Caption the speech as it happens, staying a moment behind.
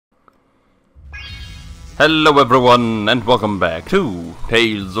Hello everyone and welcome back to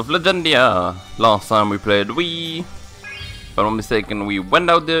Tales of Legendia. Last time we played if I'm not mistaken, we went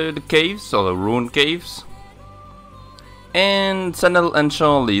out the caves, or the ruined caves. And Senel and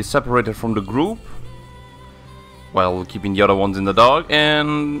Charlie separated from the group, while keeping the other ones in the dark,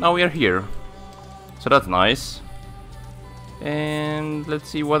 and now we are here. So that's nice. And let's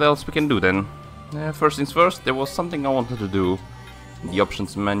see what else we can do then. First things first, there was something I wanted to do in the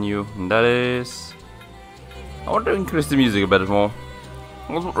options menu, and that is... I want to increase the music a bit more.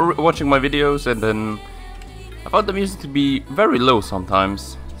 I was watching my videos and then I found the music to be very low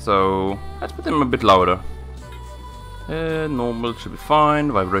sometimes, so let's put them a bit louder. Normal should be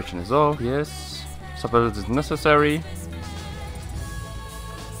fine, vibration is off, yes. Separated is necessary.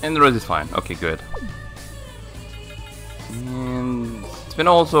 And the rest is fine, okay, good. And it's been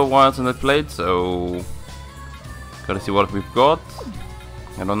also a while since I played, so gotta see what we've got.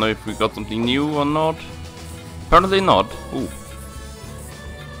 I don't know if we got something new or not. Apparently not. Ooh.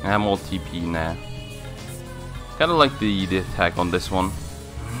 I'm all TP now. Kinda like the attack on this one.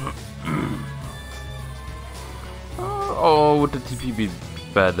 Oh, would the TP be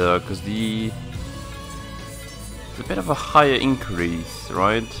better? Because it's a bit of a higher increase,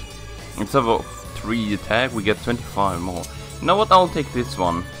 right? Instead of 3 attack, we get 25 more. You know what? I'll take this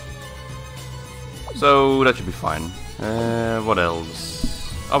one. So that should be fine. What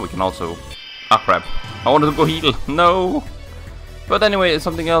else? Oh, we can also... Ah, crap. I wanted to go heal. No! But anyway, it's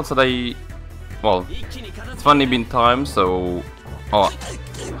something else that well, it's finally been time, so... Oh,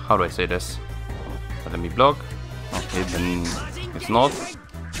 how do I say this? Let me block. Okay, then it's not.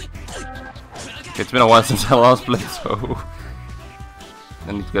 Okay, it's been a while since I last played, so...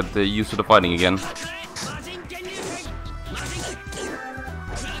 I need to get used to the fighting again.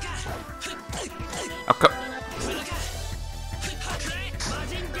 Okay.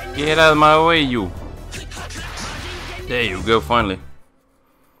 Get out of my way, you! There you go, finally.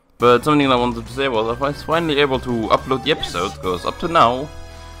 But something I wanted to say was I was finally able to upload the episodes, because up to now,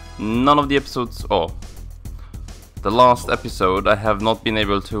 none of the episodes, the last episode I have not been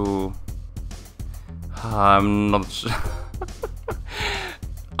able to... I'm not sure.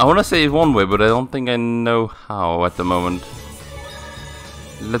 I want to say it one way, but I don't think I know how at the moment.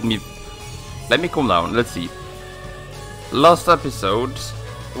 Let me calm down, let's see. Last episode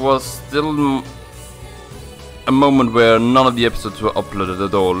was still a moment where none of the episodes were uploaded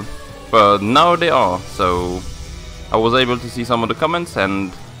at all, but now they are, so I was able to see some of the comments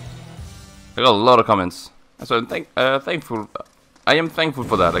and I got a lot of comments, so I am thankful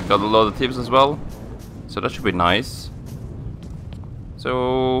for that. I got a lot of tips as well, so that should be nice.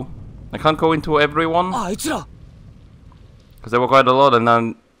 So I can't go into everyone because there were quite a lot, and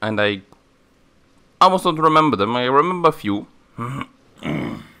I almost don't remember them. I remember a few.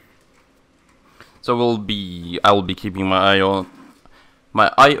 So I will be keeping my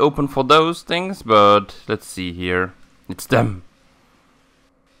eye open for those things, but let's see here. It's them.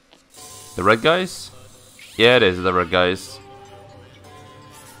 The red guys? Yeah, it is the red guys.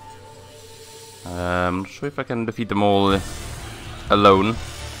 I'm not sure if I can defeat them all alone.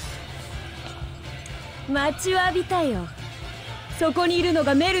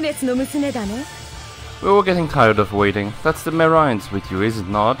 We were getting tired of waiting. That's the Marines with you, is it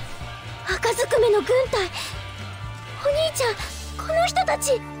not?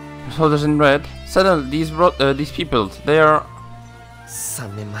 Soldiers in red. Settle these people. They are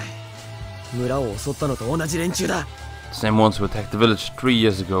the same ones who attacked the village 3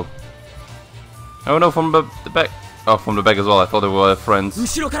 years ago. Oh no, from the back. Oh, from the back as well. I thought they were friends.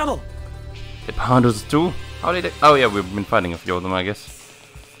 They behind us too. How did they? Oh yeah, we've been fighting a few of them, I guess.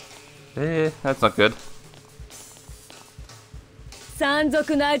 That's not good.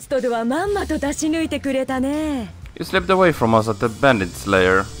 You slipped away from us at the bandit's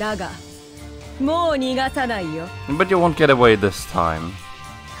lair. But you won't get away this time.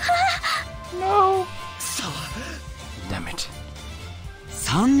 No. Damn it.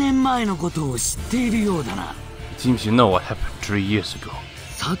 It seems you know what happened 3 years ago.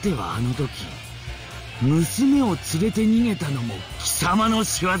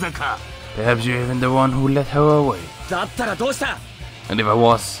 Perhaps you're even the one who let her away. And if I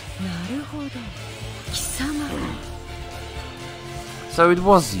was... So it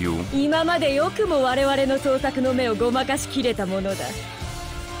was you.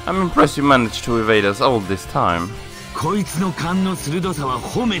 I'm impressed you managed to evade us all this time.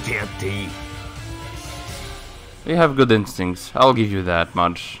 You have good instincts, I'll give you that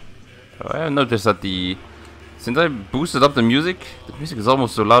much. I have noticed that since I boosted up the music is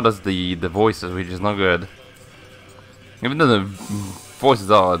almost so loud as the voices, which is not good. Even though the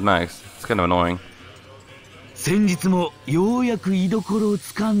voices are at max, it's kind of annoying. 先日もようやく居所を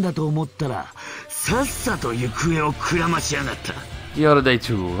掴んだと思ったら、さっさと行方をくらましやがった。The other day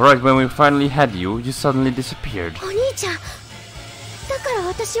too, right when we finally had you, you suddenly disappeared. お兄ちゃん、だから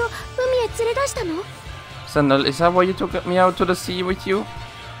私を海へ連れ出したの？ Sandal, is that why you took me out to the sea with you?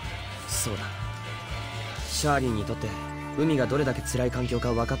 そうだ。シャーリーにとって海がどれだけ辛い環境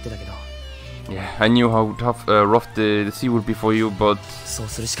か分かってたけど。Yeah, I knew how rough the sea would be for you, but そう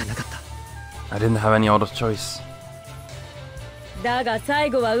するしかなかった。I didn't have any other choice. だが最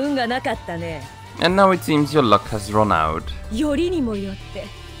後は運がなかったね。And now it seems your luck has run out. よりにもよって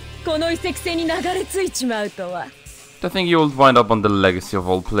この遺跡船に流れ着いちまうとは。To think you will wind up on the legacy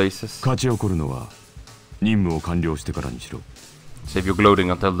of all places. 勝ち起こるのは任務を完了してからにしろ。Save your gloating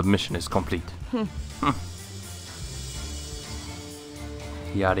until the mission is complete.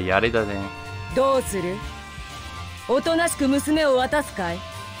 やれやれだね。どうする？おとなしく娘を渡すかい？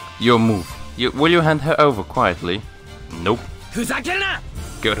 Your move. Will you hand her over quietly? Nope. ふざけるな！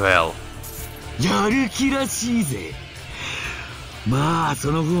 Go to hell. やる気らしいぜ。まあ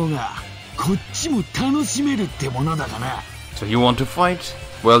その方がこっちも楽しめるってものだがな。 So you want to fight?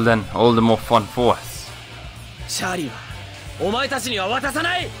 Well then, all the more fun for us. シャーリーはお前たちには渡さ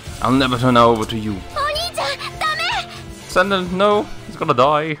ない。 I'll never turn her over to you. お兄ちゃん、ダメ！ Sandal, no, he's gonna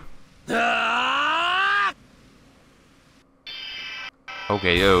die.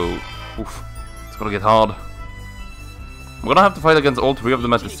 Okay, yo. Oof. It's gonna get hard. I'm gonna have to fight against all three of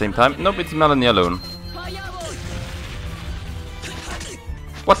them at the same time. Nope, it's Melanie alone.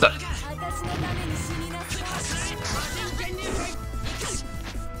 What the?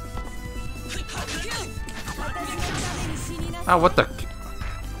 Ah, what the?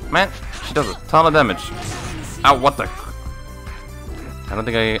 Man, she does a ton of damage. Ow, what the? I don't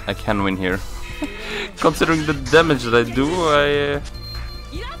think I can win here. Considering the damage that I do,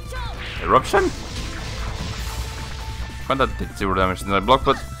 Eruption? Well, that did 0 damage in my block,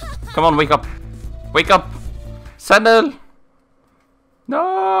 but... Come on, wake up! Wake up! Sandal!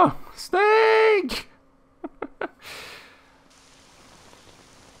 No! Snake!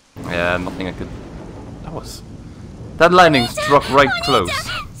 Yeah, nothing I could... That was... That lightning struck right close.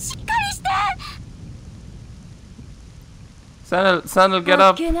 Sandal, get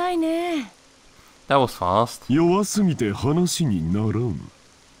up! That was fast. 弱すぎて話にならん。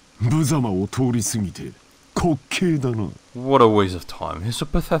無様を通り過ぎて滑稽だな。 What a waste of time. He's so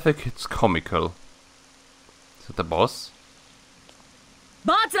pathetic, it's comical. Is that the boss?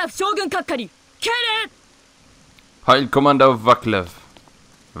 バーツラフ将軍閣下に敬礼！ Heil Commander Vaklev.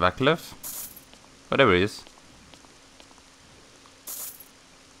 Vaklev? Whatever it is.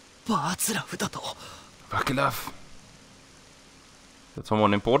 バーツラフだと。 Vaklev. Is that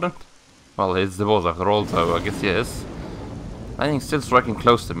someone important? Well, it's the boss after all, so I guess yes. I think still striking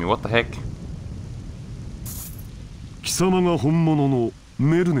close to me, what the heck? 貴様が本物の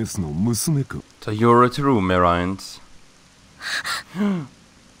メルネスの娘か。 So you're a true Merines.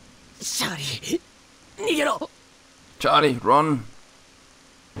 シャーリー、逃げろ！ Charlie, run!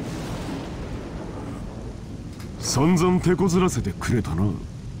 散々手こずらせてくれたな。だ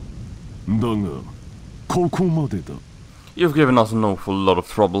が、ここまでだ。 You've given us an awful lot of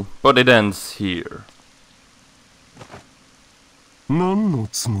trouble, but it ends here. 何の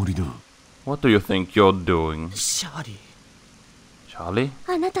つもりだ？ What do you think you're doing? シャーリー。 Charlie?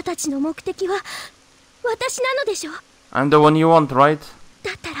 あなたたちの目的は私なのでしょ？ I'm the one you want, right?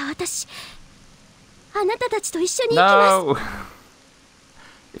 だったら私、あなたたちと一緒に行きます。 No!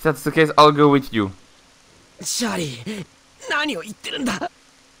 If that's the case, I'll go with you. シャーリー、何を言ってるんだ？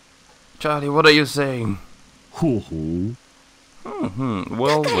 Charlie, what are you saying? ほうほう。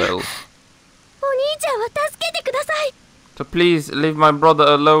Well, well. お兄ちゃんを助けてください。 So please leave my brother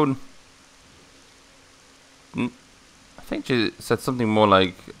alone. I think she said something more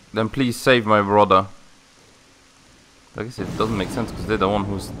like, then please save my brother. I guess it doesn't make sense because they're the one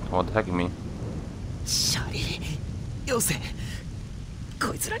who's attacking me. シャーリー、よせ。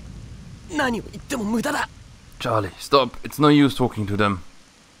こいつら、何を言っても無駄だ。 Charlie, stop. It's no use talking to them.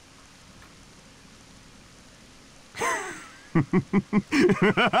 何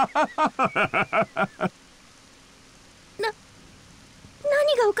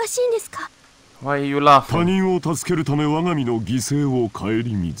がおかしいんですか？ Why are you 他 laughing? 人を助けるため我が身の犠牲を顧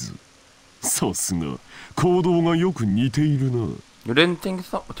みず。さすが、行動がよく似ているな。You didn't think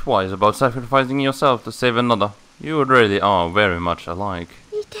twice about sacrificing yourself to save another. You really are very much alike.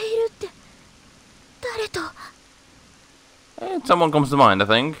 似ているって誰と？ Someone comes to mind, I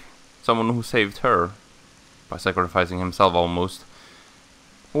think. Someone who saved her. By sacrificing himself almost.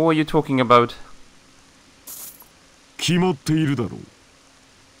 Who are you talking about? 決まっているだろう。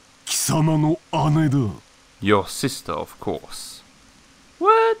貴様の姉だ。Your sister, of course.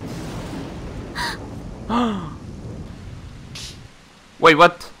 What? Wait,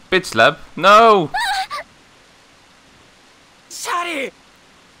 what? Bitch slap? No! Shari!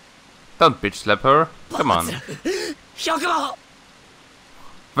 Don't bitch slap her. Come on. 百郎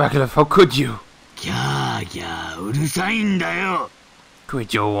Vaglev, how could you? キャーキャーうるさいんだよ。 Quit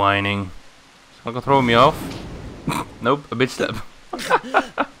your whining. It's gonna throw me off. Nope, a bitch slap.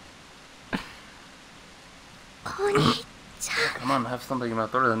 お兄ちゃん。 Come on, have something about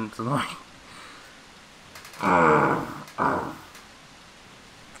her and it's annoying.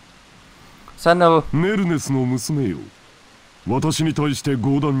 Sandal. メルネスの娘よ。私に対して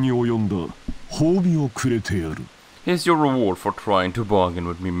強談に及んだ褒美をくれてやる。 Here's your reward for trying to bargain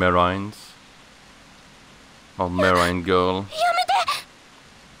with me, Marines. Oh, Marine girl.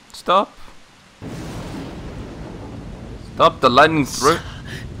 Stop. Stop the lightning through.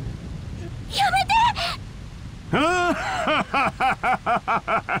 By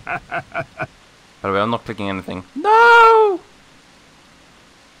the way, I'm not clicking anything. No!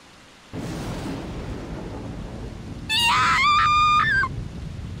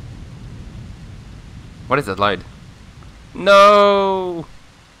 What is that light? No!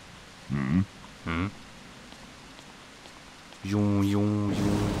 Hmm? Yung, yung, yung.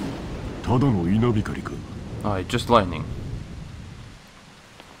 ただの稲光か。 Alright, just lightning.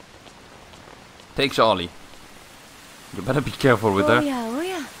 Take Charlie. You better be careful with お her. やお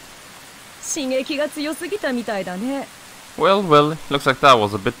や刺激が強すぎたみたいだね。 Well, well, looks like that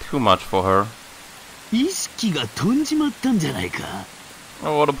was a bit too much for her. 意識が飛んじまったんじゃないか。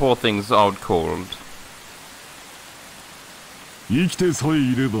 Oh, the poor thing's out cold. 生きてさえ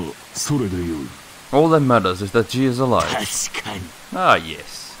いればそれでよい。 All that matters is that she is alive. 確かに。 Ah,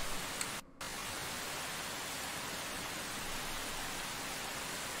 yes.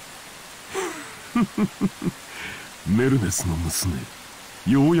 メルネスの娘、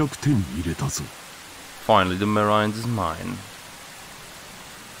ようやく手に入れたぞ。 Finally, the Marines is mine.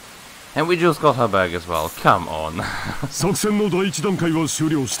 And we just got her back as well. Come on. 作戦の第一段階は終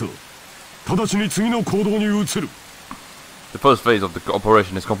了した。直ちに次の行動に移る。 The first phase of the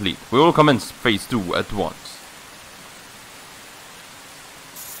operation is complete. We will commence phase 2 at once.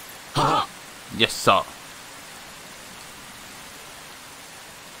 Yes, sir.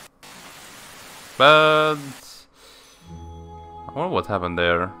 But I wonder what happened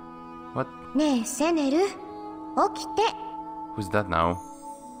there. What? ねえセネル起きて。 Who's that now?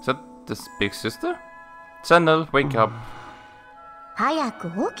 Is that this big sister? Sandal, wake up. 早く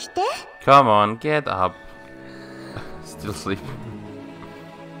起きて。 Come on, get up. Still sleep.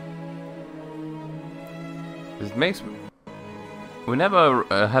 It makes me... We never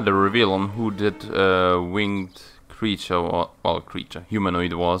had a reveal on who that winged creature, or well, creature,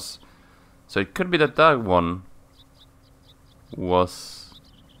 humanoid was. So it could be that that one was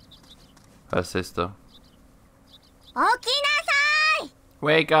her sister. 起きなさい。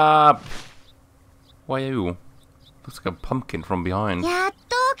 Wake up! Why are you? Looks like a pumpkin from behind. やっ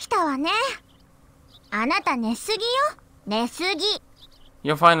と起きたわね。あなた寝すぎよ。寝すぎ。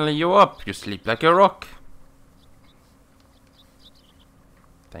 You're finally up. You sleep like a rock.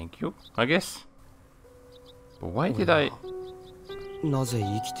 Thank you, I guess. But why did I... なぜ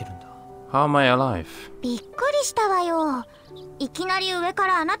生きてるんだ。 How am I alive? びっくりしたわよ。いきなり上か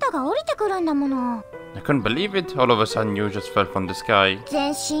らあなたが降りてくるんだもの。 I couldn't believe it. All of a sudden you just fell from the sky.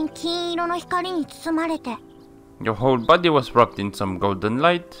 全身金色の光に包まれて。 Your whole body was wrapped in some golden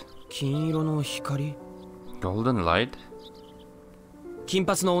light. 金色の光 Golden light? 金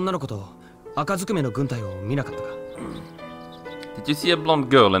髪の女の子と赤ずくめの軍隊を見なかったか。 Did you see a blonde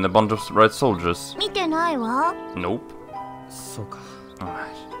girl and a bunch of red soldiers? 見てないわ。 Nope. そうか。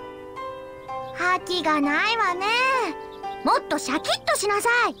 Alright. 覇気がないわね。もっとシャキッとしなさ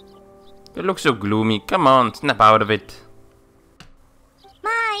い。 You look so gloomy. Come on, snap out of it. ま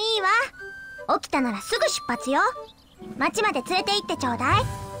あいいわ。起きたならすぐ出発よ。町まで連れて行ってちょうだい。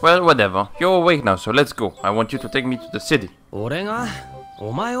 Well, whatever. You're awake now, so let's go. I want you to take me to the city. 俺が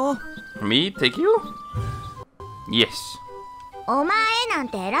お前を Me? Take you? Yes. お前なん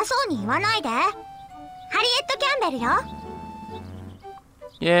て偉そうに言わないで。ハリエット・キャンベルよ。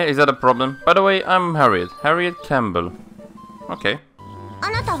 Yeah, is that a problem? By the way, I'm Harriet. Harriet Campbell. Okay. あ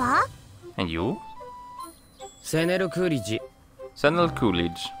なたは？ And you? セネル・クーリッジ。 Sandal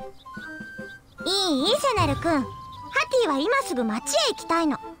Coolidge. いいセネル君。ハティは今すぐ町へ行きたい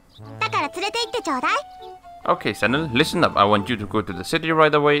の。だから連れて行ってちょうだい。 Okay, Sandal, listen up. I want you to go to the city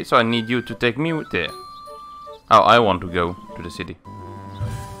right away, so I need you to take me there. Oh, I want to go to the city.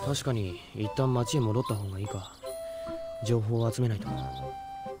 確かに一旦町へ戻った方がいいか。情報を集めないと。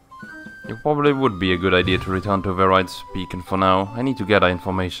It probably would be a good idea to return to where I'd speaking for now. I need to get that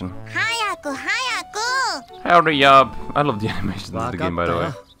information. 早く早く Hurry up! I love the animation of the game, by the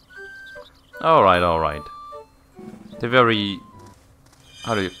way. Alright, alright. They're very...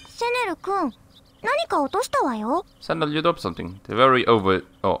 How do you... セネル君何か落としたわよ Sandal, you dropped something. They're very over...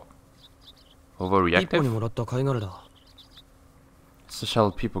 Oh. 一歩に Overreactive? もらった貝殻だ。 It's the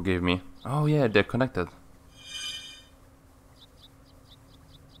shell people gave me. Oh yeah, they're connected.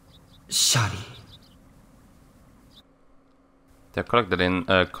 シャリ。 They're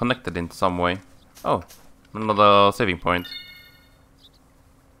connected in some way. Oh, another saving point.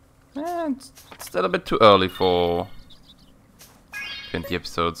 It's still a bit too early for 20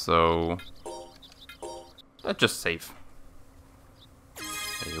 episodes, so let's just save.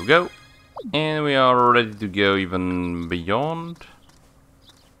 There you go. And we are ready to go even beyond.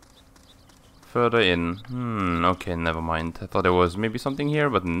 Further in. Okay, never mind. I thought there was maybe something here,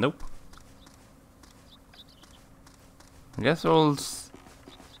 but nope. I guess we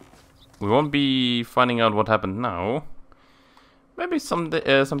won't be finding out what happened now. Maybe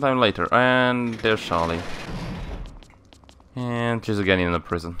sometime later. And there's Charlie. And she's again in the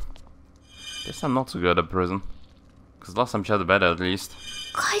prison. Guess I'm not so good at prison. Because last time she had better at least.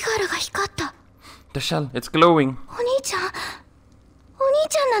 貝殻が光った The shell, it's glowing. お兄ちゃん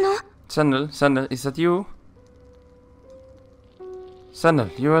なの Sandal, is that you? Sandal,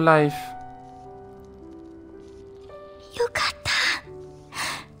 you're alive. よかった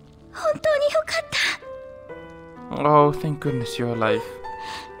本当によかった Oh, thank goodness you're alive.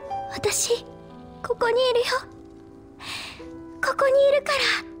 私ここにいるよここにいるか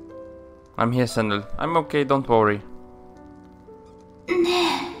ら I'm here, Sandal. I'm okay, don't worry.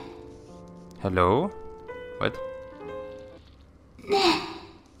 ね Hello? What? えね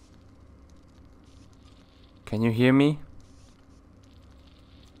Can you hear me? え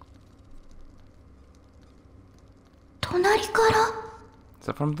隣から Is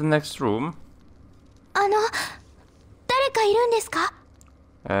that from the next room? 誰かいるんですか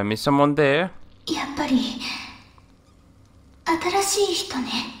Is someone there? やっぱり新しい人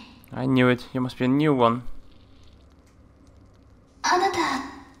ね I knew it. You must be a new one. あなた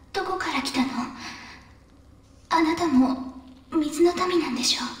どこから来たのあなたも水の民なんで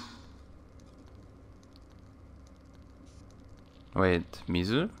しょ Wait,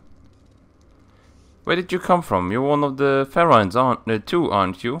 Mizu? Where did you come from? You're one of the Pharaohs, too,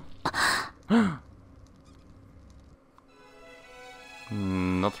 aren't you?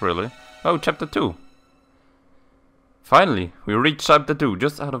 Not really. Oh, chapter 2. Finally, we reached chapter 2,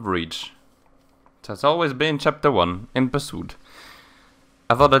 just out of reach. It has always been chapter 1, in pursuit.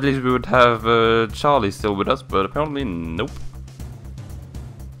 I thought at least we would have Charlie still with us, but apparently nope.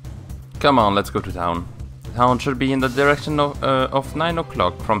 Come on, let's go to town. The town should be in the direction of 9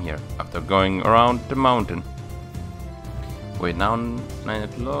 o'clock from here, after going around the mountain. Wait, now 9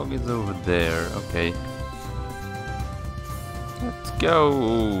 o'clock is over there, okay. Let's go!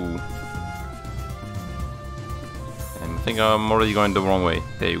 And I think I'm already going the wrong way.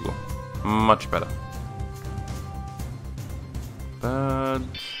 There you go. Much better. But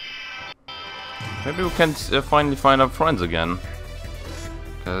maybe we can finally find our friends again.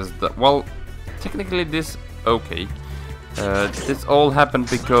 Because, well, technically this... Okay. This all happened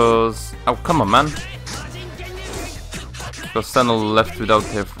because... Oh, come on, man. Because Senel left without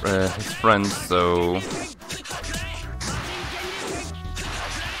his friends, so...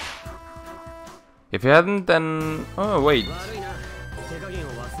 If he hadn't, then... Oh, wait.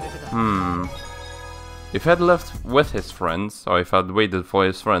 If he had left with his friends, or if I'd waited for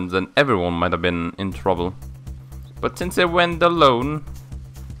his friends, then everyone might have been in trouble. But since they went alone,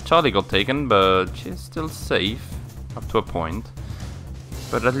 Charlie got taken, but she's still safe, up to a point.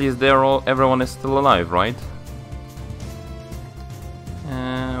 But at least everyone is still alive, right?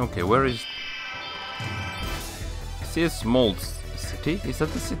 Okay, where is... I see a small city? Is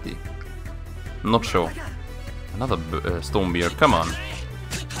that the city? I'm not sure. Another storm beer, come on.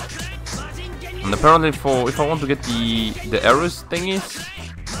 And apparently if I want to get the arrows thingies,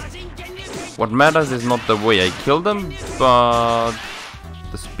 what matters is not the way I kill them, but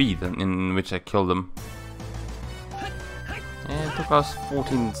the speed in which I kill them. And it took us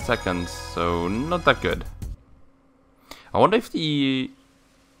 14 seconds, so not that good. I wonder if the...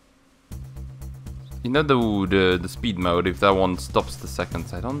 You know the speed mode, if that one stops the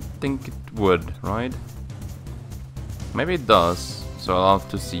seconds. I don't think it would, right? Maybe it does, so I'll have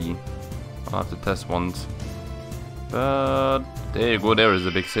to see. I'll have to test once. But there you go, there is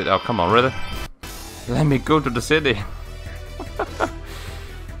a big city. Oh, come on, really? Let me go to the city.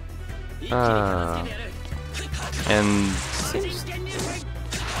 And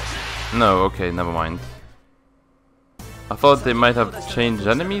No, okay, never mind. I thought they might have changed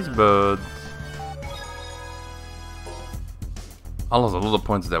enemies, but... I lost a lot of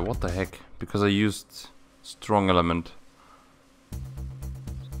points there, what the heck? Because I used strong element.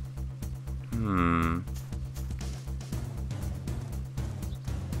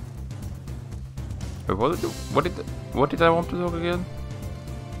 Wait, what did I want to do again?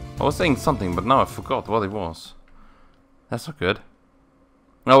 I was saying something, but now I forgot what it was. That's not good.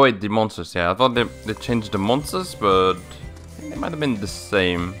 Oh wait, the monsters, yeah. I thought they changed the monsters, but they might have been the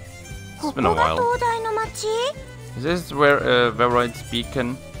same. It's been a while. Is this where Veroid's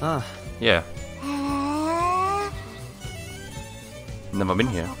beacon? Ah. Yeah. Never been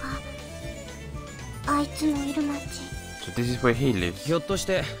here. So this is where he lives. ひょっとし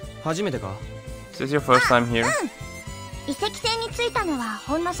て初めてか? Is this your first time here?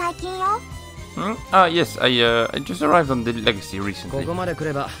 Ah, yes, I just arrived on the Legacy recently. ここまで来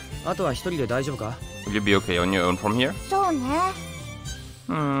れば、あとは一人で大丈夫か? Will you be okay on your own from here?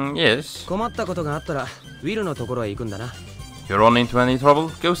 Yes. 困ったことがあったら、ウィルのところへ行くんだな. If you run into any trouble,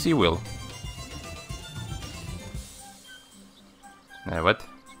 go see Will. What?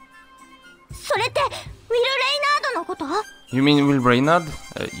 You mean Will Reynard?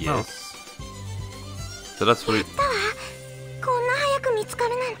 Yes. So that's for it.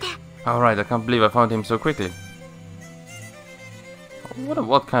 Alright, I can't believe I found him so quickly.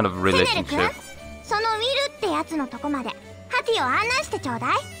 What kind of relationship?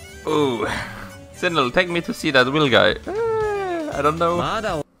 Ooh. Sinnel, take me to see that Will guy. I don't know. ま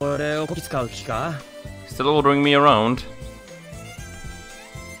だ俺をこき使う気か? Still ordering me around.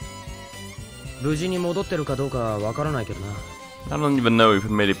 無事に戻ってるかどうかわからないけどな. I don't even know if he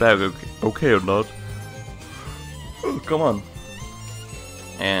made it back okay or not. Oh, come on.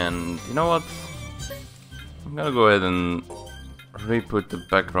 And you know what? I'm gonna go ahead and re-put the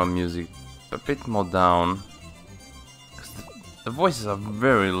background music a bit more down. Because the voices are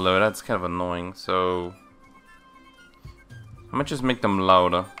very low, that's kind of annoying, so... I might just make them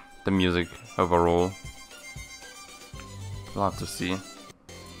louder, the music overall. We'll have to see.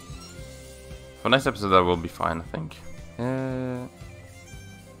 For next episode that will be fine, I think.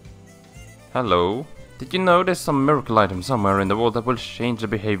 Hello. Did you know there's some miracle item somewhere in the world that will change the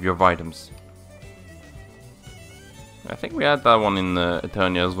behavior of items? I think we had that one in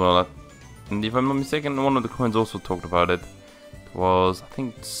Eternia as well. And if I'm not mistaken, one of the coins also talked about it. It was, I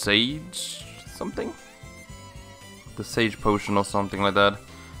think, Sage something? The Sage Potion or something like that.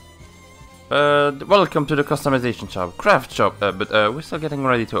 Welcome to the customization shop, craft shop, but we're still getting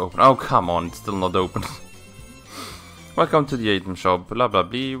ready to open. Oh, come on, it's still not open. Welcome to the item shop, blah blah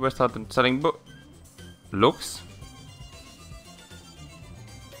blah. We're starting selling looks.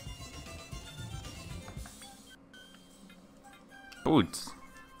 Boots.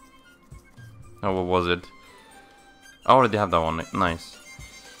 Oh, what was it? I already have that one, nice.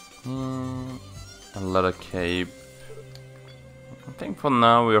 A leather cape. I think for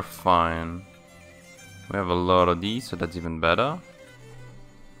now we're fine. We have a lot of these, so that's even better.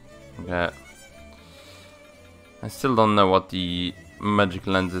 Okay. I still don't know what the magic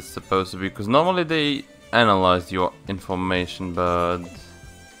lens is supposed to be, because normally they analyze your information, but...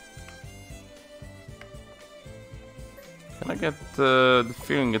 Can I get the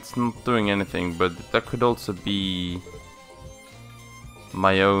feeling it's not doing anything, but that could also be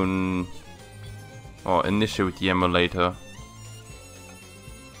my own... or an issue with the emulator.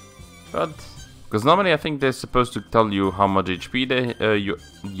 But, because normally I think they're supposed to tell you how much HP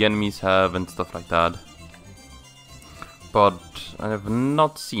the enemies have and stuff like that. But I have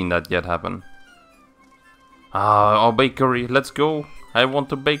not seen that yet happen. Ah, our bakery, let's go. I want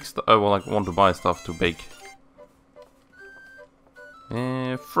to bake stuff. Well, I want to buy stuff to bake.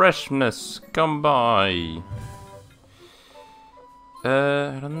 Freshness, come by.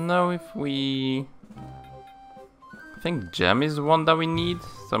 I don't know if we... I think jam is one that we need,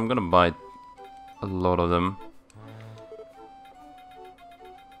 so I'm gonna buy a lot of them.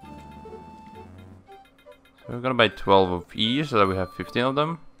 So we're gonna buy 12 of each, so that we have 15 of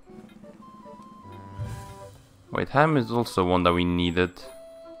them. Wait, ham is also one that we needed.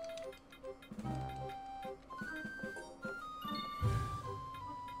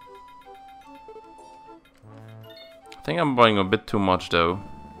 I think I'm buying a bit too much though.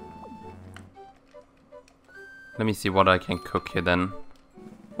 Let me see what I can cook here then.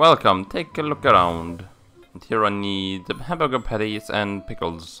 Welcome, take a look around. And here I need the hamburger patties and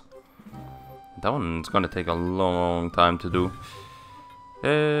pickles. That one's gonna take a long time to do.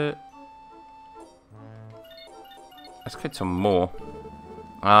 Let's get some more.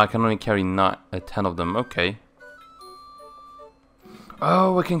 I can only carry 10 of them, okay.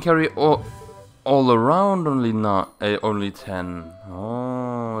 Oh, we can carry all around only 10.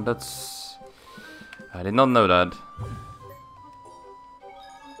 Oh, that's... I did not know that.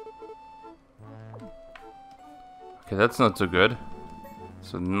 Okay, that's not too good.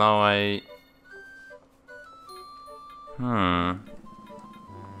 So now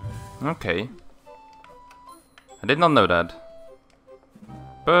Okay. I did not know that.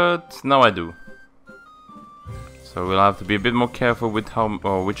 But now I do. So we'll have to be a bit more careful with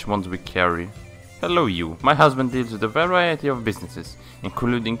which ones we carry. Hello you. My husband deals with a variety of businesses,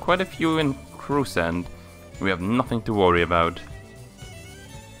 including quite a few in cruise end. We have nothing to worry about.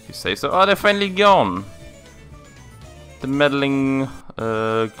 If you say so. Oh, they're finally gone! The meddling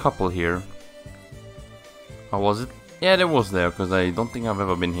couple here. Or was it? Yeah, they was there, because I don't think I've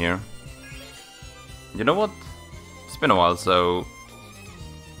ever been here. You know what? It's been a while, so...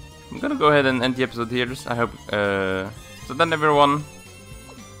 I'm gonna go ahead and end the episode here. I hope... so then everyone...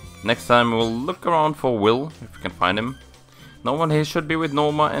 Next time we'll look around for Will, if we can find him. No one here should be with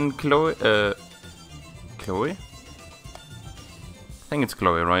Norma and Chloe. Chloe? I think it's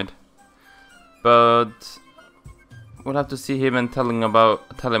Chloe, right? But we'll have to see him and tell him about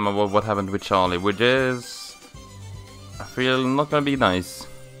what happened with Charlie, which is, I feel, not gonna be nice.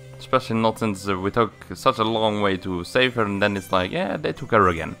 Especially not since we took such a long way to save her, and then it's like, yeah, they took her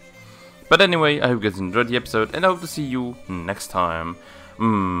again. But anyway, I hope you guys enjoyed the episode, and I hope to see you next time.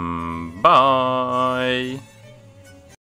 Bye!